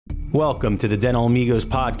Welcome to the Dental Amigos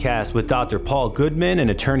podcast with Dr. Paul Goodman and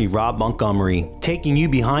attorney Rob Montgomery, taking you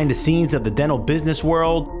behind the scenes of the dental business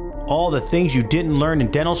world, all the things you didn't learn in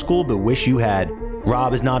dental school but wish you had.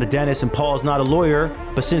 Rob is not a dentist and Paul is not a lawyer,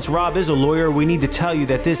 but since Rob is a lawyer, we need to tell you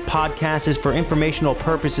that this podcast is for informational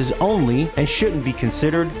purposes only and shouldn't be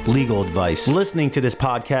considered legal advice. Listening to this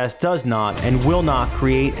podcast does not and will not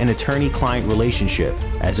create an attorney-client relationship.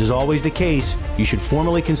 As is always the case, you should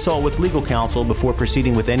formally consult with legal counsel before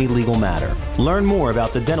proceeding with any legal matter. Learn more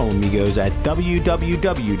about the Dental Amigos at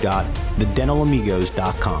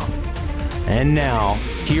www.thedentalamigos.com. And now,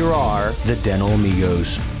 here are the Dental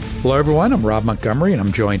Amigos. Hello, everyone. I'm Rob Montgomery, and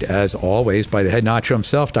I'm joined, as always, by the head nacho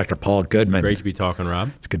himself, Dr. Paul Goodman. Great to be talking,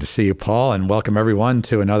 Rob. It's good to see you, Paul, and welcome everyone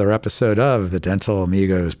to another episode of the Dental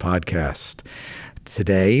Amigos podcast.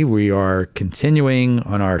 Today, we are continuing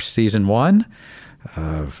on our season 1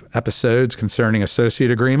 of episodes concerning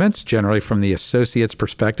associate agreements, generally from the associate's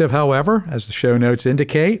perspective. However, as the show notes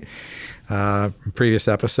indicate, in previous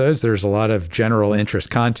episodes, there's a lot of general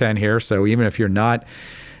interest content here, so even if you're not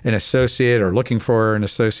an associate or looking for an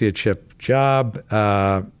associateship job,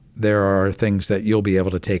 there are things that you'll be able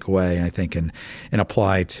to take away, I think, and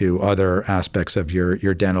apply to other aspects of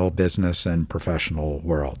your dental business and professional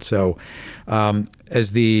world. So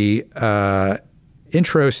as the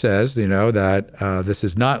intro says, you know, that this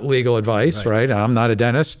is not legal advice, right? I'm not a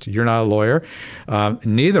dentist. You're not a lawyer.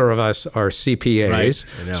 Neither of us are CPAs.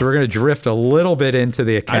 Right. So we're going to drift a little bit into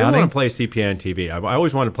the accounting. I don't want to play CPA on TV. I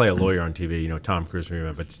always want to play a lawyer on TV, you know, Tom Cruise,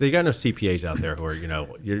 but they got no CPAs out there who are, you know,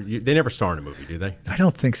 they never star in a movie, do they? I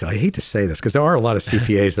don't think so. I hate to say this because there are a lot of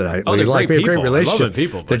CPAs that I they're like. Great We have great relationships. I love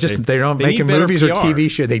people. They don't make movies or TV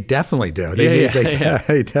shows. They definitely do.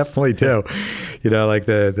 They definitely do. You know, like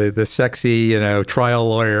the sexy, you know, trial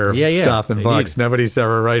lawyer stuff in books. Nobody's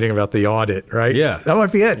ever writing about the audit, right? Yeah. That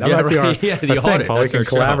might be it. That might be our the audit. Paul, we can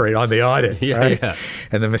collaborate on the audit, right? Yeah.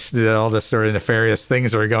 And all the sort of nefarious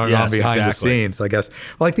things that are going on behind the scenes, I guess.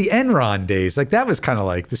 Like the Enron days, like that was kind of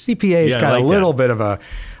like the CPA's kind of a little bit of a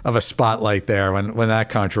spotlight there when that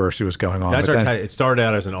controvery was going on. It started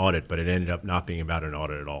out as an audit, but it ended up not being about an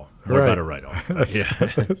audit at all. Or about a write-off. Yeah.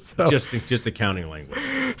 just accounting language.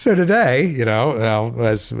 So today, you know,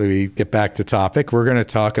 as we get back to topic, we're going to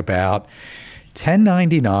talk about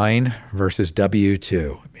 1099 versus W-2,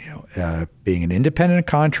 you know, being an independent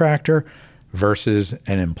contractor versus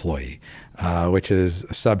an employee, which is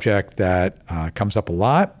a subject that comes up a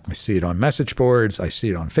lot. I see it on message boards. I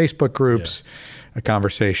see it on Facebook groups. A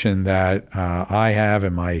conversation that I have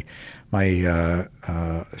and my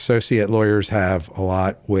associate lawyers have a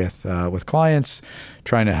lot with clients,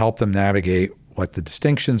 trying to help them navigate what the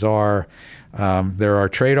distinctions are. There are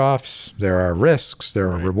trade-offs, there are risks, there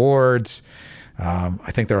are rewards.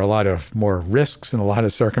 I think there are a lot of more risks in a lot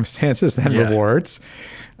of circumstances than rewards.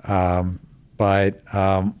 But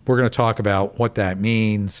we're going to talk about what that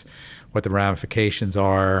means, what the ramifications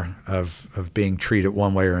are of being treated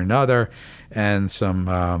one way or another, and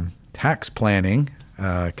some tax planning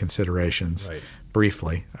considerations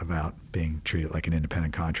briefly about being treated like an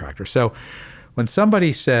independent contractor. So when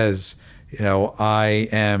somebody says, you know, I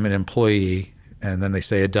am an employee, and then they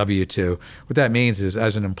say a W-2, what that means is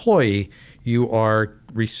as an employee, you are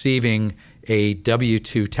receiving a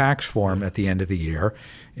W-2 tax form at the end of the year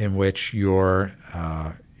in which your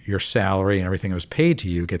salary and everything that was paid to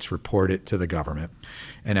you gets reported to the government.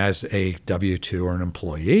 And as a W-2 or an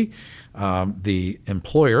employee, the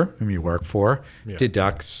employer whom you work for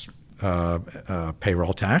deducts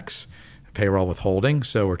payroll tax, payroll withholding.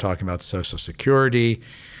 So we're talking about Social Security,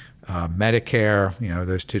 Medicare, you know,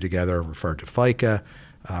 those two together are referred to FICA,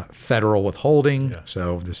 federal withholding.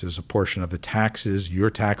 So this is a portion of the taxes, your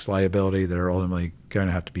tax liability that are ultimately going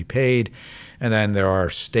to have to be paid. And then there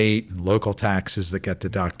are state and local taxes that get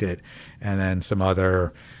deducted. And then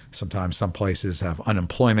sometimes some places have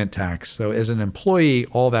unemployment tax. So as an employee,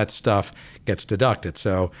 all that stuff gets deducted.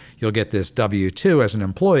 So you'll get this W-2 as an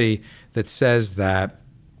employee that says that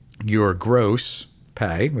your gross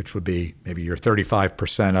pay, which would be maybe your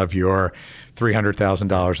 35% of your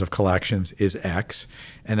 $300,000 of collections, is X.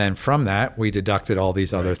 And then from that, we deducted all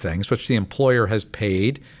these other things, which the employer has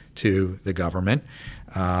paid to the government.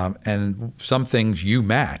 And some things you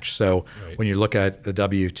match. So when you look at the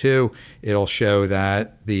W-2, it'll show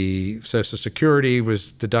that the Social Security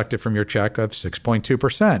was deducted from your check of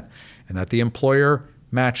 6.2%, and that the employer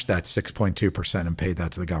matched that 6.2% and paid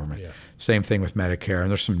that to the government. Same thing with Medicare, and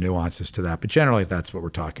there's some nuances to that, but generally that's what we're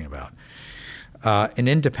talking about. An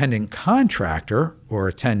independent contractor or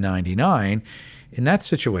a 1099, in that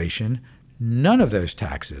situation, none of those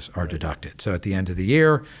taxes are deducted. So at the end of the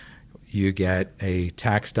year, you get a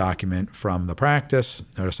tax document from the practice.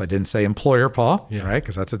 Notice I didn't say employer, Paul, right?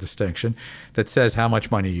 Because that's a distinction, that says how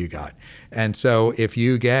much money you got. And so if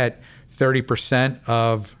you get 30%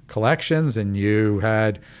 of collections and you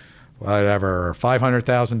had whatever,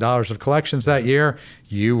 $500,000 of collections that year,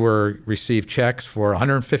 you received checks for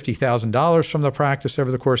 $150,000 from the practice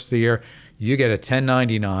over the course of the year, you get a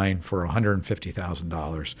 1099 for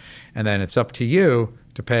 $150,000. And then it's up to you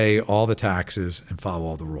to pay all the taxes and follow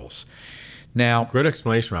all the rules. Now, great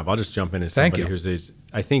explanation, Rob. I'll just jump in as somebody who's,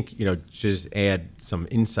 I think, just add some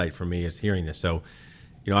insight for me as hearing this. So,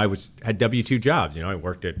 I had W-2 jobs. I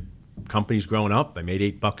worked at companies growing up. I made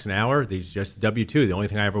 $8 an hour. These just W-2. The only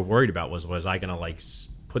thing I ever worried about was I going to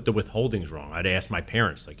put the withholdings wrong? I'd ask my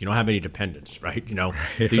parents, you don't have any dependents, right? So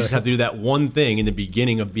you just have to do that one thing in the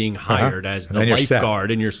beginning of being hired as the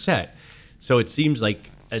lifeguard, and you're set. So it seems like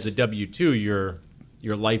as a W-2,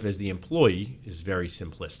 your life as the employee is very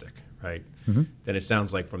simplistic, right? Mm-hmm. Then it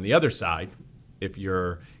sounds like from the other side, if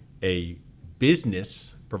you're a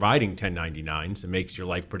business providing 1099s, it makes your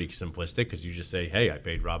life pretty simplistic because you just say, hey, I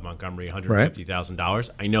paid Rob Montgomery $150,000.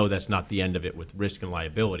 I know that's not the end of it with risk and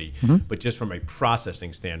liability, but just from a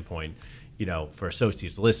processing standpoint, for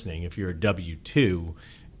associates listening, if you're a W-2,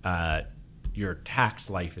 your tax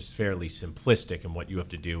life is fairly simplistic, and what you have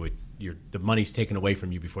to do, the money's taken away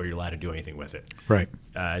from you before you're allowed to do anything with it. Right.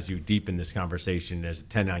 As you deepen this conversation as a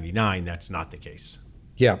 1099, that's not the case.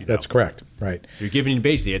 Yeah, that's correct. Right. You're giving,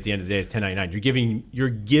 basically at the end of the day, it's 1099. You're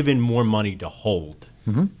given more money to hold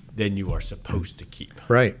than you are supposed to keep.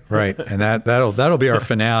 Right. And that'll be our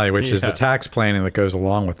finale, which is the tax planning that goes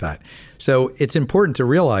along with that. So it's important to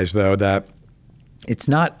realize, though, that it's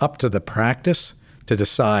not up to the practice to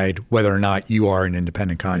decide whether or not you are an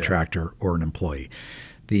independent contractor or an employee.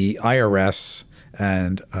 The IRS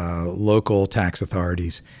and local tax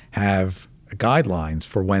authorities have guidelines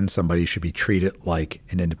for when somebody should be treated like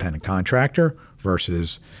an independent contractor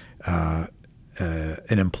versus an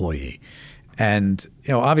employee. And,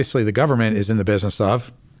 obviously the government is in the business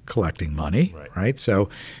of collecting money, right? So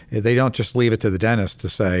they don't just leave it to the dentist to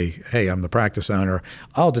say, hey, I'm the practice owner.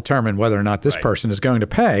 I'll determine whether or not this person is going to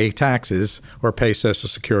pay taxes or pay Social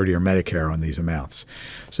Security or Medicare on these amounts.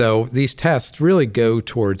 So these tests really go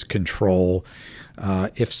towards control.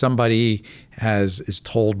 If somebody is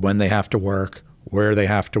told when they have to work, where they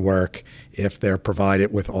have to work, if they're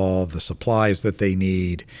provided with all the supplies that they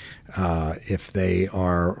need, if they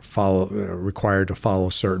are required to follow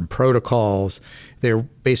certain protocols, they're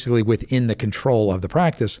basically within the control of the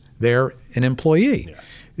practice. They're an employee.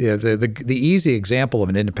 Yeah. The easy example of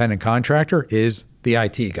an independent contractor is the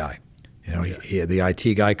IT guy. The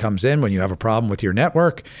IT guy comes in when you have a problem with your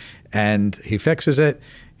network, and he fixes it.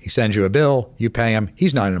 He sends you a bill, you pay him.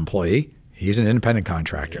 He's not an employee. He's an independent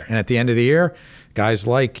contractor. Yeah. And at the end of the year, guys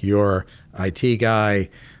like your IT guy,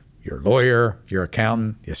 your lawyer, your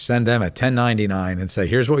accountant, you send them a 1099 and say,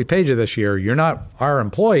 here's what we paid you this year. You're not our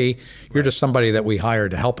employee. You're just somebody that we hired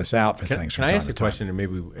to help us out for things. Can I ask a question? And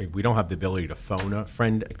maybe we don't have the ability to phone a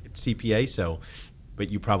friend CPA,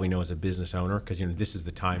 but you probably know as a business owner, because this is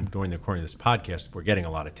the time during the recording of this podcast, we're getting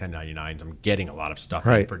a lot of 1099s. I'm getting a lot of stuff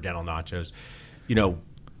in for dental nachos.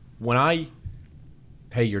 When I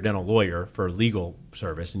pay your dental lawyer for legal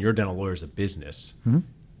service, and your dental lawyer is a business,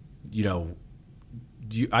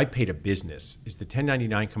 I paid a business. Is the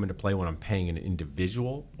 1099 come into play when I'm paying an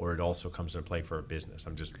individual, or it also comes into play for a business?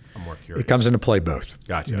 I'm more curious. It comes into play both.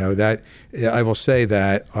 Gotcha. That I will say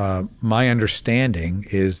that my understanding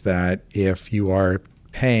is that if you are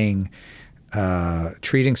paying,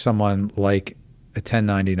 treating someone like a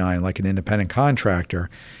 1099, like an independent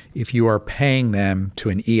contractor, if you are paying them to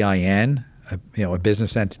an EIN, a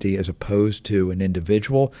business entity, as opposed to an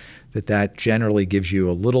individual, that generally gives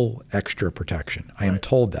you a little extra protection. I am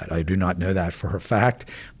told that. I do not know that for a fact,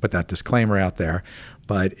 but that disclaimer out there.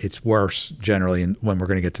 But it's worse generally when we're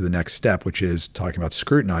going to get to the next step, which is talking about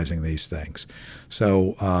scrutinizing these things.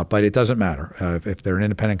 So, but it doesn't matter. If they're an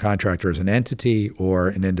independent contractor as an entity or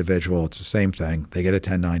an individual, it's the same thing. They get a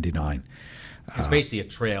 1099. It's basically a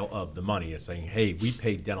trail of the money. It's saying, hey, we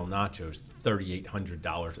paid Dental Nachos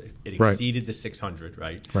 $3,800. It exceeded the $600,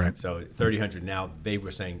 right? Right. So $3,000. Now they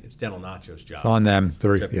were saying it's Dental Nachos' job. It's on them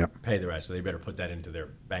to pay the rest. So they better put that into their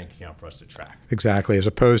bank account for us to track. Exactly. As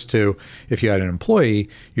opposed to if you had an employee,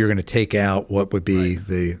 you're going to take out what would be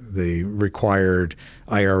the required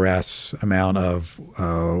IRS amount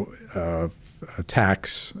of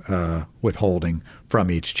tax withholding from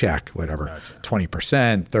each check, whatever, Gotcha.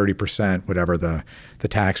 20%, 30%, whatever the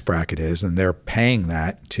tax bracket is, and they're paying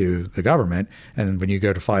that to the government. And when you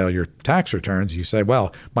go to file your tax returns, you say,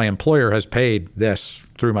 well, my employer has paid this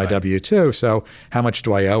through my W-2, so how much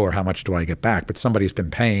do I owe or how much do I get back? But somebody's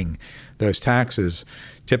been paying those taxes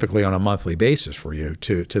typically on a monthly basis for you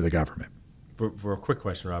to the government. For a quick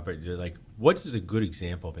question, Robert, like, what is a good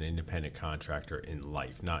example of an independent contractor in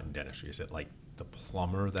life, not in dentistry? Is it like the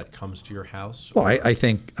plumber that comes to your house? Well, I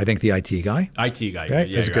think the IT guy. IT guy,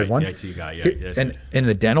 right? That's a good one. The IT guy, yeah. And in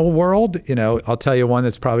the dental world, I'll tell you one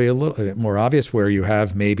that's probably a little bit more obvious, where you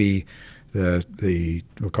have maybe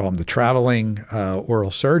we'll call them the traveling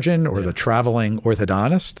oral surgeon or the traveling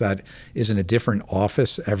orthodontist that is in a different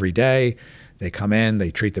office every day. They come in,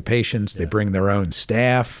 they treat the patients, they bring their own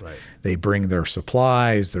staff, they bring their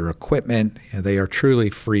supplies, their equipment, and they are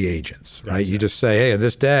truly free agents, right? You just say, hey,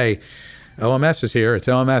 this day, OMS is here, it's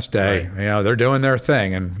OMS day. They're doing their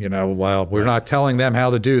thing, and while we're not telling them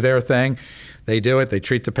how to do their thing, they do it, they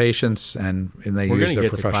treat the patients, and they use their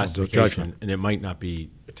professional judgment. And it might not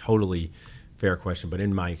be a totally fair question, but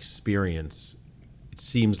in my experience, it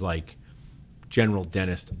seems like general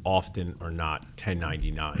dentists often are not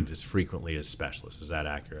 1099s as frequently as specialists. Is that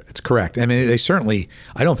accurate? It's correct. I mean,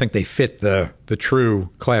 I don't think they fit the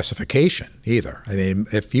true classification either. I mean,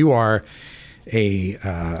 if you are a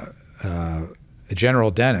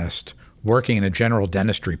general dentist working in a general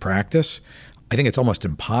dentistry practice, I think it's almost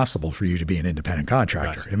impossible for you to be an independent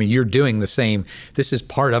contractor. Right. I mean, you're doing the same. This is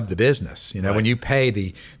part of the business. When you pay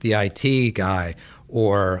the IT guy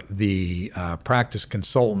or the practice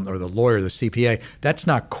consultant or the lawyer, the CPA, that's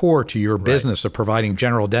not core to your business of providing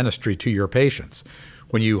general dentistry to your patients.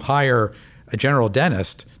 When you hire a general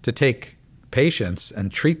dentist to take patients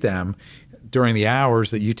and treat them during the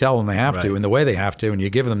hours that you tell them they have to and the way they have to, and you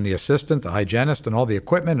give them the assistant, the hygienist, and all the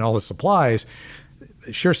equipment and all the supplies,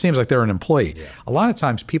 it sure seems like they're an employee. Yeah. A lot of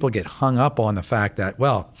times people get hung up on the fact that,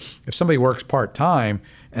 well, if somebody works part-time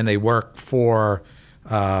and they work for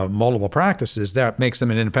multiple practices, that makes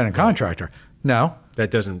them an independent contractor. No.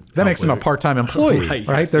 That doesn't. That makes them a part-time employee, right?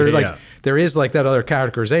 Yes. There is like that other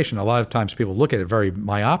categorization. A lot of times people look at it very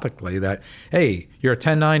myopically that, hey, you're a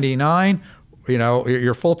 1099,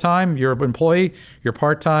 you're full-time, you're an employee, you're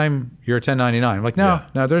part-time, you're a 1099. I'm like,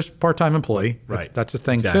 no, there's part-time employee. That's a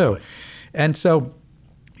thing too. And so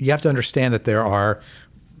you have to understand that there are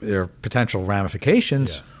potential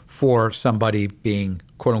ramifications for somebody being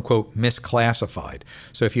quote unquote misclassified.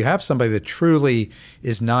 So if you have somebody that truly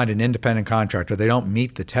is not an independent contractor, they don't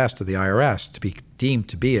meet the test of the IRS to be deemed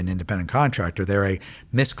to be an independent contractor, they're a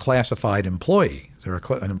misclassified employee.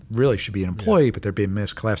 Really should be an employee, but they're being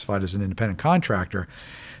misclassified as an independent contractor.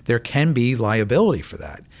 There can be liability for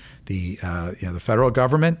that. The federal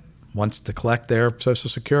government wants to collect their Social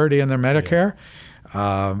Security and their Medicare.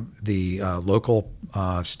 The local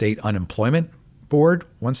state unemployment board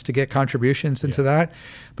wants to get contributions into that.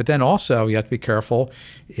 But then also you have to be careful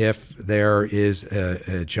if there is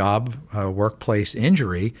a job workplace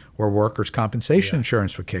injury where workers' compensation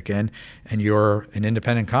insurance would kick in, and you're an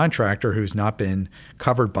independent contractor who's not been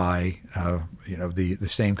covered by the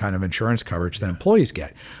same kind of insurance coverage that employees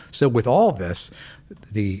get. So with all of this,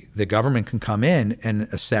 the government can come in and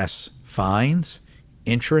assess fines,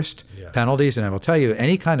 interest, penalties, and I will tell you,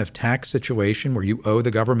 any kind of tax situation where you owe the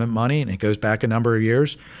government money and it goes back a number of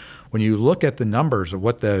years, when you look at the numbers of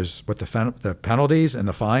what the penalties and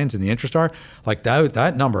the fines and the interest are, like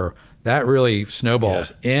that number, that really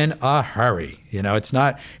snowballs in a hurry.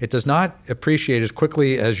 It does not appreciate as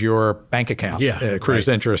quickly as your bank account accrues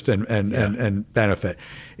interest and benefit.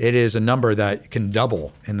 It is a number that can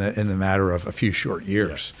double in the matter of a few short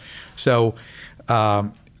years. So,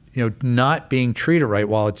 not being treated right,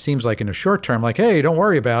 while it seems like in the short term, like, hey, don't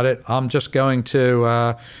worry about it. I'm just going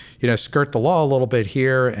to, skirt the law a little bit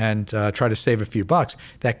here and try to save a few bucks.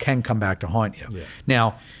 That can come back to haunt you. Yeah.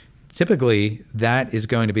 Now, typically, that is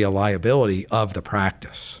going to be a liability of the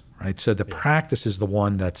practice, right? So the practice is the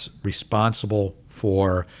one that's responsible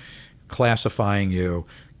for classifying you,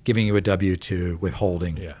 giving you a W-2,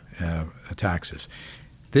 withholding taxes.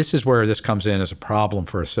 This is where this comes in as a problem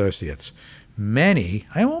for associates. Many,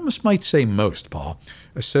 I almost might say most, Paul,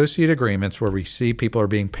 associate agreements where we see people are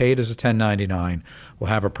being paid as a 1099 will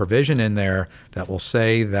have a provision in there that will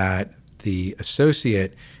say that the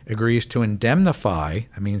associate agrees to indemnify,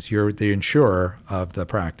 that means you're the insurer of the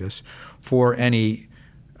practice, for any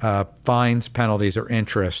fines, penalties, or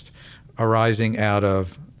interest arising out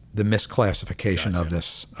of the misclassification of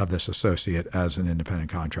this associate as an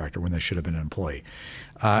independent contractor when they should have been an employee.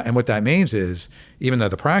 And what that means is, even though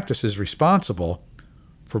the practice is responsible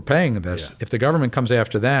for paying this. If the government comes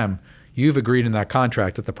after them, you've agreed in that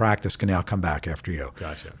contract that the practice can now come back after you.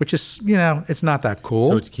 Gotcha. Which is, it's not that cool.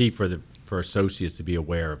 So it's key for associates to be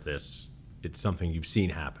aware of this. It's something you've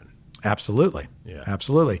seen happen. Absolutely. Yeah.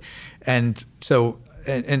 Absolutely. And so,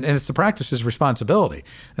 and it's the practice's responsibility.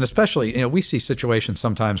 And especially, we see situations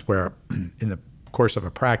sometimes where in the course of a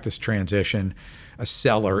practice transition, a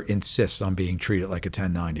seller insists on being treated like a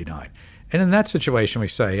 1099. And in that situation, we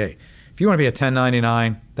say, hey, if you want to be a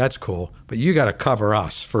 1099, that's cool, but you got to cover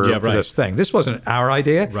us for this thing. This wasn't our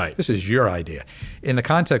idea. Right. This is your idea. In the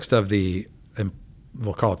context of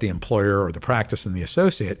we'll call it the employer or the practice and the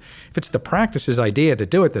associate, if it's the practice's idea to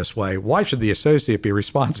do it this way, why should the associate be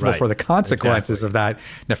responsible for the consequences of that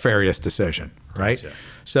nefarious decision, right? Gotcha.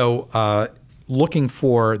 So looking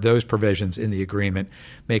for those provisions in the agreement,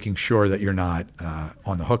 making sure that you're not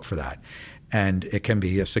on the hook for that. And it can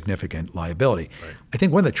be a significant liability. Right. I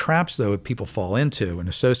think one of the traps, though, people fall into and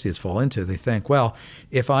associates fall into, they think, well,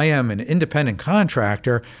 if I am an independent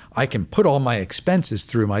contractor, I can put all my expenses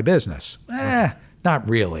through my business. Not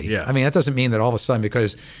really. Yeah. I mean, that doesn't mean that all of a sudden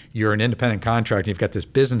because you're an independent contractor, you've got this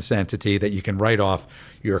business entity that you can write off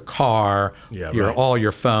your car, all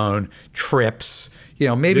your phone, trips.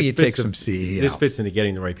 Maybe you take some CE This out. fits into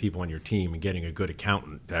getting the right people on your team and getting a good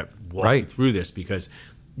accountant that walk you through this, because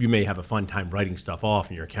you may have a fun time writing stuff off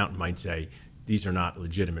and your accountant might say, these are not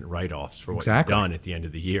legitimate write-offs for what you've done at the end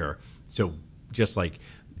of the year. So just like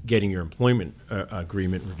getting your employment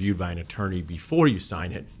agreement reviewed by an attorney before you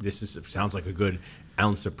sign it, sounds like a good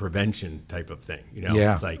ounce of prevention type of thing.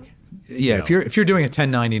 It's like... Yeah, if you're doing a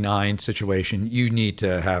 1099 situation, you need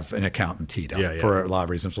to have an accountant teed up for a lot of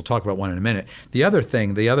reasons. We'll talk about one in a minute. The other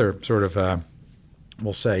sort of,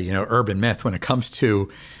 we'll say, urban myth when it comes to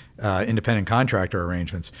independent contractor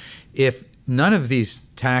arrangements, if none of these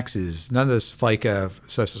taxes, none of this FICA,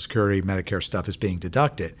 Social Security, Medicare stuff is being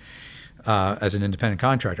deducted as an independent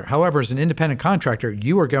contractor. However, as an independent contractor,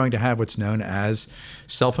 you are going to have what's known as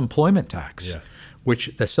self-employment tax,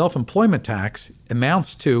 which the self-employment tax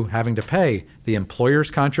amounts to having to pay the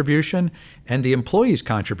employer's contribution and the employee's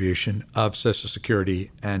contribution of Social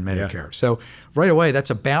Security and Medicare. Yeah. So right away,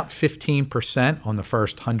 that's about 15% on the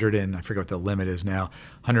first I forget what the limit is now,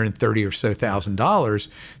 $130,000 or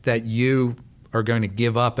so that you are going to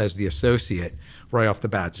give up as the associate right off the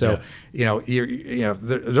bat. So,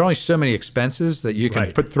 there's only so many expenses that you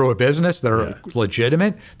can put through a business that are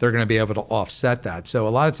legitimate. They're going to be able to offset that. So a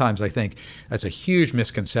lot of times I think that's a huge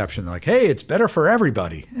misconception. Like, hey, it's better for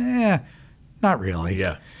everybody. Not really.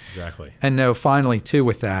 Yeah, exactly. And no, finally, too,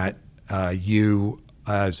 with that, you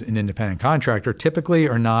as an independent contractor typically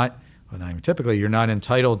are not, well, not even typically, you're not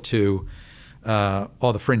entitled to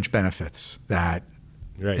all the fringe benefits that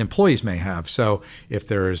employees may have. So if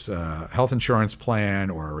there's a health insurance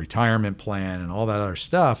plan or a retirement plan and all that other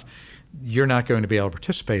stuff, you're not going to be able to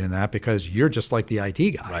participate in that because you're just like the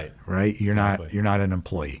IT guy, right? You're not an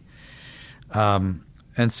employee. And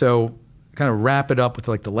so kind of wrap it up with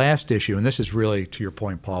like the last issue, and this is really to your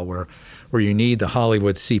point, Paul, where you need the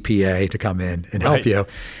Hollywood CPA to come in and help you,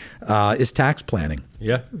 is tax planning.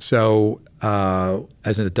 Yeah. So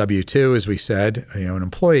as a W-2, as we said, an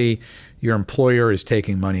employee, your employer is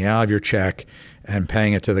taking money out of your check and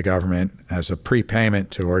paying it to the government as a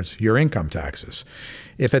prepayment towards your income taxes.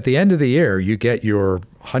 If at the end of the year you get your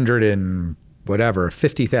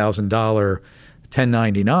 $50,000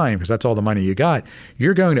 1099, because that's all the money you got,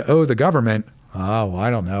 you're going to owe the government,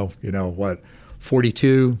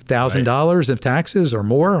 $42,000 of taxes or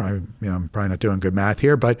more. I'm probably not doing good math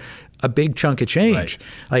here, but a big chunk of change.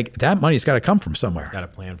 Like that money's got to come from somewhere. Got to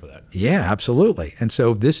plan for that. Yeah, absolutely. And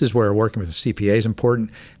so this is where working with a CPA is important.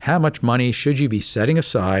 How much money should you be setting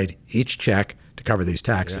aside each check to cover these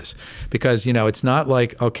taxes? Because, it's not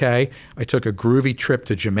like, okay, I took a groovy trip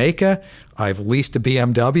to Jamaica, I've leased a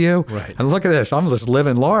BMW, and look at this, I'm just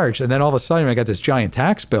living large. And then all of a sudden I got this giant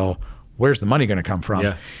tax bill. Where's the money going to come from?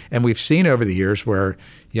 Yeah. And we've seen over the years where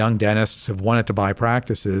young dentists have wanted to buy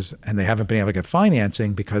practices and they haven't been able to get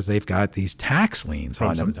financing because they've got these tax liens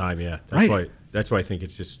on them. That's why I think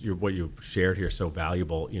it's just what you shared here is so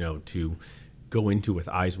valuable, to go into with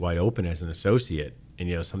eyes wide open as an associate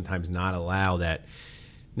and, sometimes not allow that,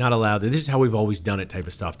 this is how we've always done it type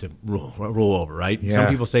of stuff to roll over, right? Yeah. Some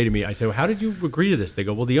people say to me, I say, well, how did you agree to this? They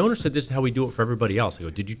go, well, the owner said this is how we do it for everybody else. I go,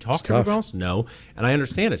 did you talk to everyone else? No. And I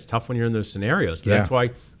understand it's tough when you're in those scenarios. But that's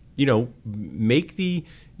why, make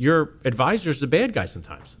your advisors the bad guy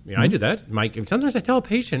sometimes. I do that. Sometimes I tell a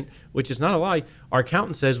patient, which is not a lie, our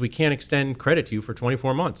accountant says we can't extend credit to you for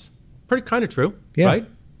 24 months. Pretty kind of true, right?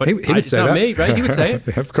 But he would say it's not that. me, right? He would say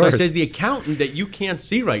it. Of course. So I said, the accountant that you can't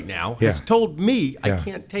see right now has told me I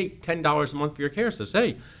can't take $10 a month for your care. So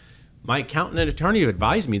say, my accountant and attorney have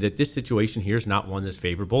advised me that this situation here is not one that's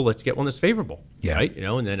favorable. Let's get one that's favorable, right?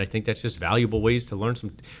 And then I think that's just valuable ways to learn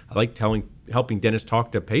some. I like helping dentists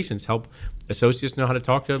talk to patients, help associates know how to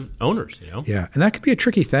talk to owners, Yeah, and that can be a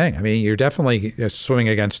tricky thing. I mean, you're definitely swimming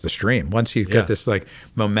against the stream. Once you've got this like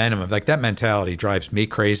momentum of like that mentality drives me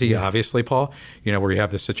crazy, obviously, Paul, where you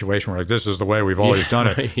have this situation where like, this is the way we've always done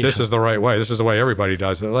it. Right, this is the right way. This is the way everybody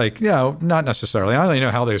does it. Like, not necessarily. I don't even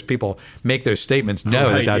know how those people make those statements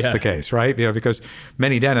that that's the case, right? Because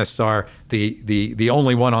many dentists are the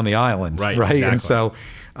only one on the island, right? Exactly. And so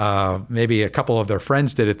maybe a couple of their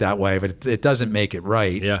friends did it that way, but it doesn't make it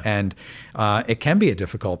right. Yeah. And it can be a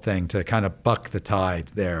difficult thing to kind of buck the tide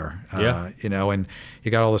there. And you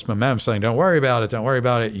got all this momentum saying, don't worry about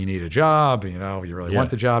it. You need a job, you really want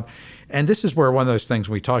the job. And this is where one of those things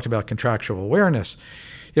we talked about, contractual awareness,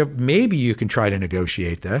 maybe you can try to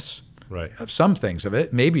negotiate this. Right. Some things of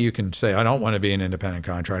it. Maybe you can say, I don't want to be an independent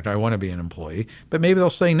contractor. I want to be an employee. But maybe they'll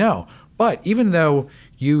say no. But even though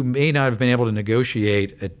you may not have been able to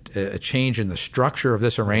negotiate a change in the structure of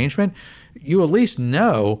this arrangement, you at least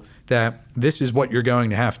know that this is what you're going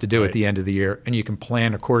to have to do at the end of the year, and you can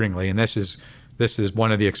plan accordingly. And this is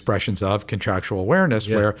one of the expressions of contractual awareness,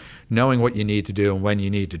 where knowing what you need to do and when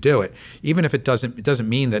you need to do it, even if it doesn't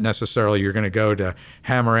mean that necessarily you're going to go to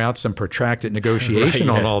hammer out some protracted negotiation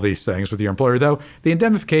on all these things with your employer, though the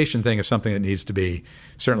indemnification thing is something that needs to be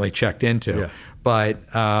certainly checked into. Yeah. But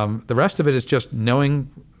the rest of it is just knowing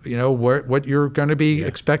what you're going to be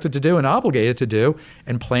expected to do and obligated to do,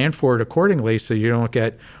 and plan for it accordingly so you don't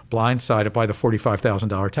get blindsided by the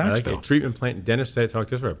 $45,000 tax bill. A treatment plan. Dentists say, talk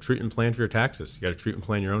this way, treatment plan for your taxes. You got to treatment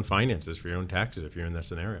plan your own finances for your own taxes if you're in that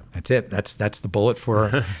scenario. That's it. That's the bullet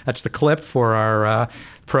for that's the clip for our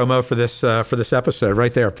promo for this episode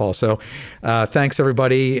right there, Paul. So thanks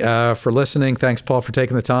everybody for listening. Thanks, Paul, for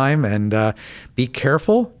taking the time, and be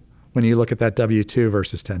careful when you look at that W-2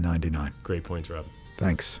 versus 1099. Great points, Rob.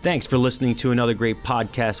 Thanks. Thanks for listening to another great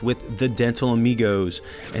podcast with the Dental Amigos.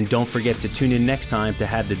 And don't forget to tune in next time to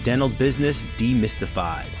have the dental business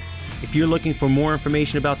demystified. If you're looking for more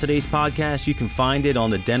information about today's podcast, you can find it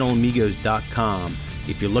on thedentalamigos.com.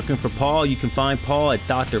 If you're looking for Paul, you can find Paul at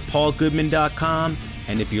drpaulgoodman.com.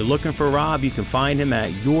 And if you're looking for Rob, you can find him at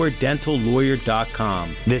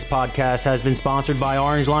yourdentallawyer.com. This podcast has been sponsored by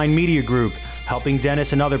Orange Line Media Group, helping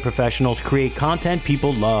dentists and other professionals create content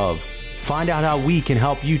people love. Find out how we can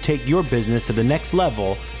help you take your business to the next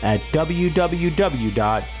level at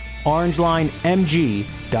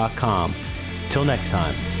www.orangelinemg.com. Till next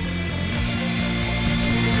time.